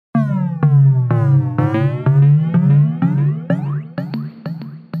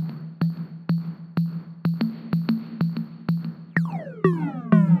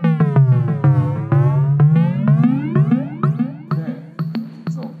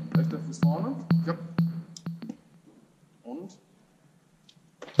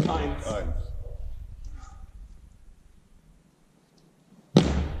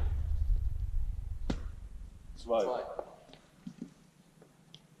2.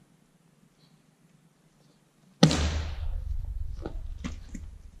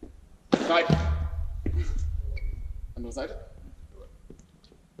 Drei. Andere Seite.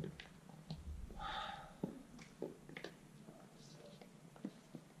 1.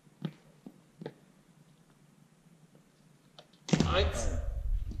 2.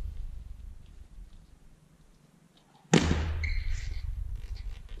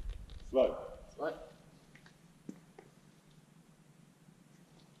 2. 3.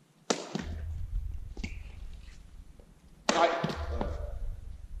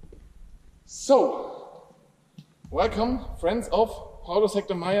 So, welcome, friends of Paulus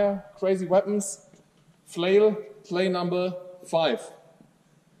Hector Mair, Crazy Weapons, Flail, play number 5.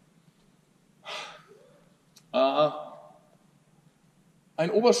 Ein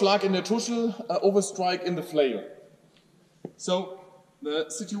Oberschlag in der Tuschel, overstrike in the flail. So, the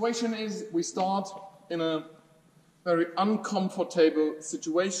situation is we start in a very uncomfortable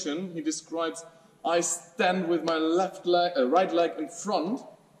situation. He describes, I stand with my right leg in front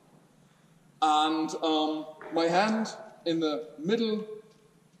and my hand in the middle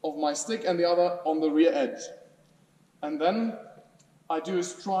of my stick and the other on the rear edge. And then I do a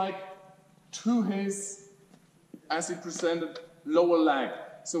strike to his, as he presented, lower leg.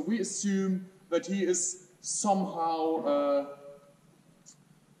 So we assume that he is somehow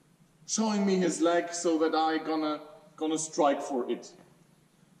showing me his leg so that I gonna strike for it.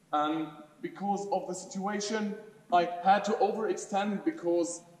 And because of the situation, I had to overextend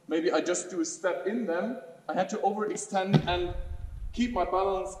because maybe I just do a step in them. I had to overextend and keep my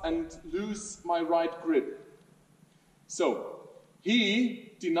balance and lose my right grip. So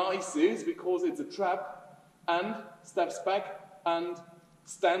he denies this because it's a trap and steps back and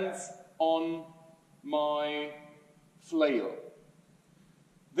stands on my flail.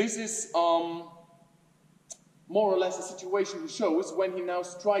 This is more or less a situation he shows when he now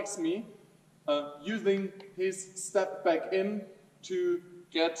strikes me using his step back in to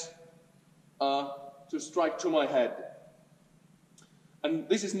get to strike to my head. And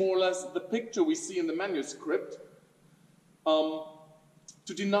this is more or less the picture we see in the manuscript.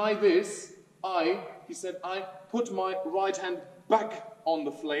 To deny this, he said, I put my right hand back on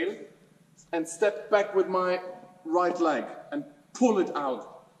the flail and step back with my right leg and pull it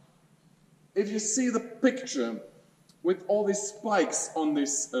out. If you see the picture with all these spikes on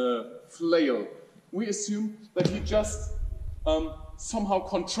this flail, we assume that he just somehow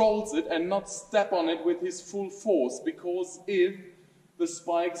controls it and not step on it with his full force, because if the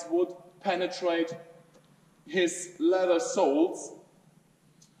spikes would penetrate his leather soles,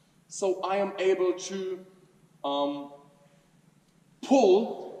 so I am able to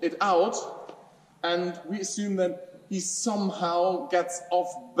pull it out, and we assume that he somehow gets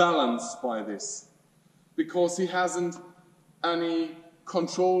off balance by this, because he hasn't any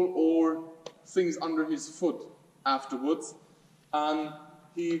control or things under his foot afterwards, and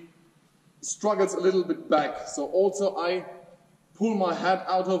he struggles a little bit back. So also I pull my head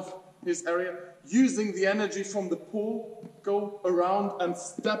out of his area, using the energy from the pull, go around and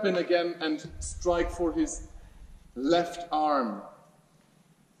step in again and strike for his left arm.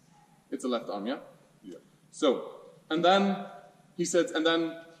 It's a left arm, yeah? Yeah. So, and then he said, and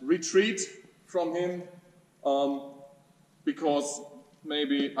then retreat from him, because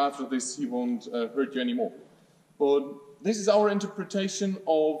maybe after this he won't hurt you anymore. But this is our interpretation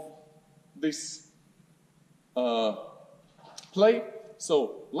of this play.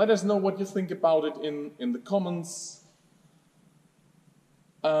 So let us know what you think about it in the comments.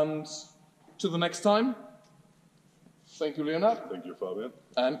 And to the next time. Thank you, Leonard. Thank you, Fabian.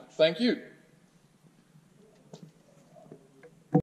 And thank you.